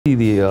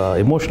The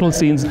emotional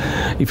scenes,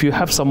 if you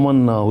have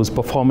someone who's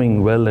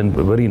performing well and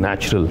very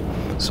natural.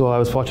 So I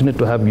was fortunate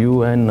to have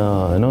you and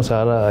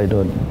Sara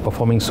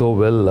performing so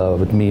well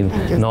with me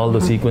in all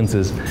the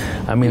sequences.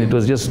 I mean, it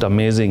was just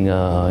amazing.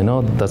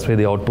 That's why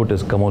the output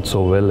has come out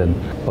so well. And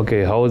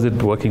okay, how is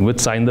it working with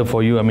Saindhav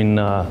for you? I mean,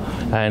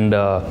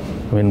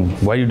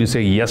 why did you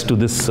say yes to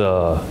this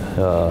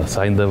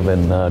Saindhav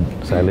when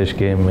Sailesh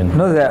came in?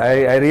 No,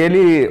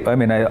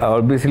 I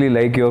obviously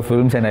like your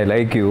films and I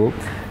like you.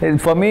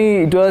 For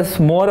me, it was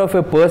more of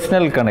a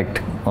personal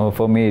connect.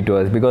 For me, it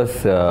was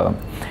because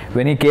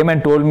when he came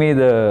and told me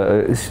the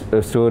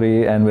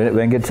story, and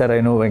Venkat sir,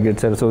 I know Venkat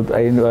sir, so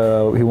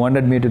he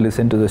wanted me to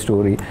listen to the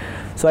story.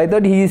 So I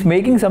thought he is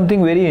making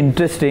something very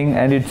interesting,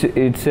 and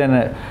it's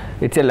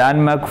a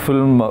landmark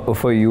film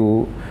for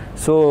you.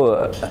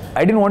 So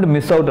I didn't want to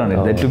miss out on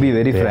it. To be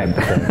very frank.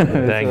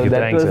 Thank you.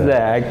 That was the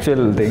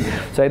actual thing.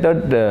 So I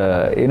thought,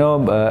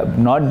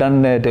 not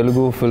done a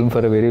Telugu film for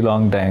a very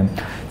long time.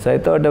 So I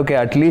thought, okay,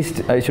 at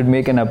least I should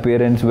make an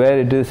appearance where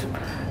it is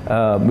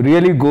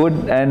really good.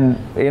 And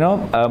I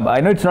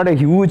know it's not a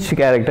huge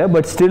character,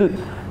 but still,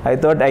 I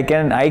thought I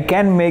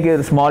can make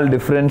a small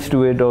difference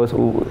to it, or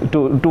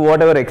to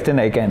whatever extent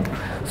I can.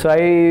 So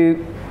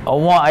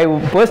I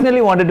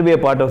personally wanted to be a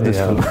part of this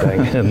film.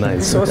 Thank you.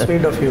 Nice. So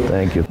sweet of you.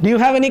 Thank you. Do you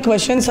have any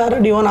questions,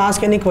 Sara? Do you want to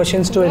ask any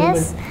questions to anyone?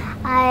 Yes,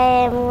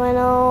 I am going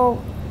to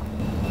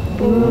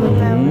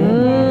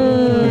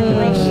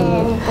question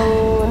to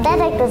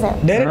director sir.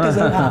 Director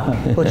sir.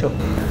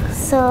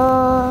 So,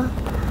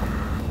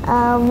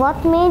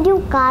 what made you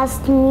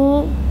cast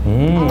me?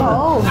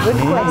 Oh, good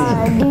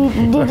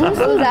question. Did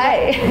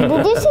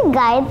you see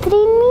Gayatri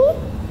in me?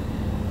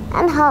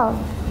 And how?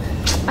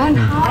 And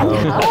how?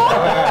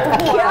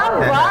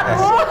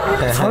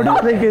 How do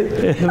you like it?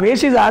 The way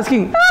she's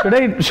asking,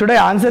 should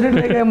I answer it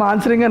like I'm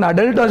answering an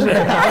adult, or should I?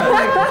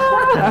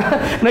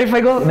 No, if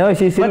I go, no,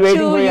 she's still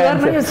waiting for your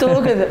answer. You're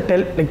so good.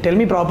 Tell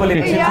me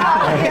properly. Yeah.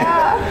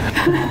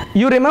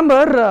 You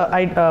remember,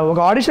 I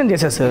audition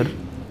చేశా sir.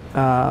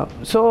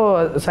 So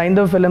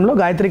Saindhav ఫిలింలో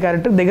Gayatri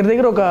character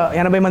దగ్గర ఒక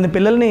 80 మంది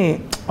పిల్లల్ని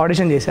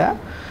audition చేశా.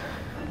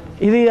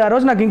 ఇది ఆ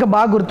రోజు నాకు ఇంకా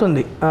బాగా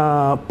గుర్తుంది.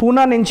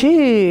 పూనా నుంచి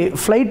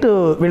ఫ్లైట్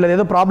వీళ్ళది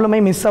ఏదో ప్రాబ్లం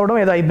అయి మిస్ అవ్వడం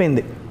ఏదో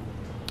అయిపోయింది.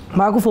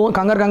 మాకు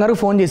కంగారు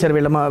ఫోన్ చేశారు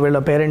వీళ్ళ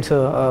పేరెంట్స్.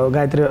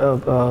 గాయత్రి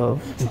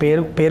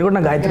పేరు కూడా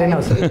నాకు గాయత్రి అనే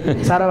వస్తుంది.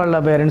 సారా వాళ్ళ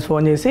పేరెంట్స్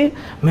ఫోన్ చేసి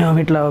మేము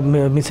ఇట్లా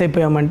మిస్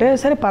అయిపోయామంటే,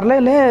 సరే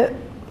పర్లేదులే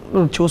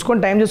చూసుకొని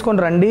టైం చూసుకొని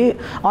రండి.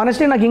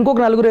 ఆనెస్ట్లీ నాకు ఇంకొక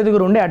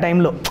 4-5 ఉండే ఆ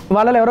టైంలో.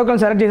 వాళ్ళలో ఎవరో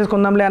ఒకరిని సెలెక్ట్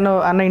చేసుకుందాంలే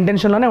అన్న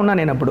ఇంటెన్షన్లోనే ఉన్నా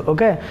నేను అప్పుడు.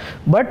 Okay,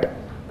 but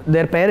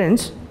their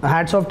parents,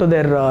 hats off to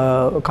their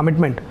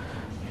commitment.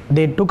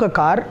 They took a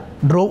car,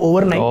 drove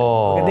overnight.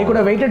 Okay, they could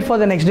have waited for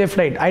the next day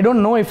flight. I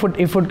don't know if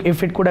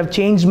it could have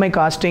changed my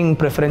casting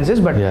preferences,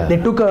 but they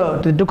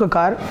took a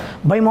car.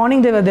 By morning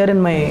they were there in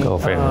my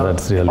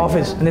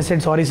office, and they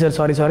said sorry sir,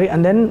 sorry,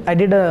 and then I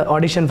did a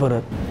audition for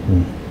her.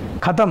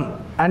 Khatam.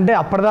 అంటే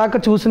అప్పటిదాకా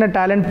చూసిన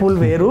talent pool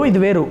వేరు, ఇది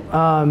వేరు.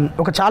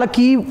 ఒక చాలా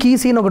key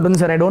scene ఒకటి ఉంది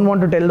sir. I don't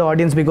want to tell the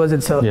audience because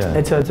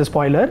it's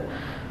spoiler.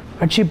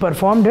 But she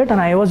performed it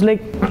and I was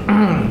like,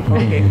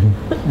 okay,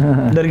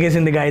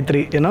 Durgesinda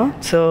Gayatri,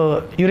 So,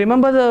 you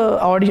remember the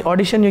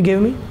audition you gave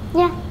me?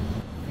 Yeah.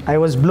 I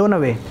was blown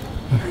away.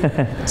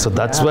 So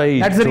that's why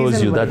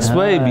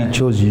we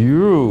chose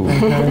you.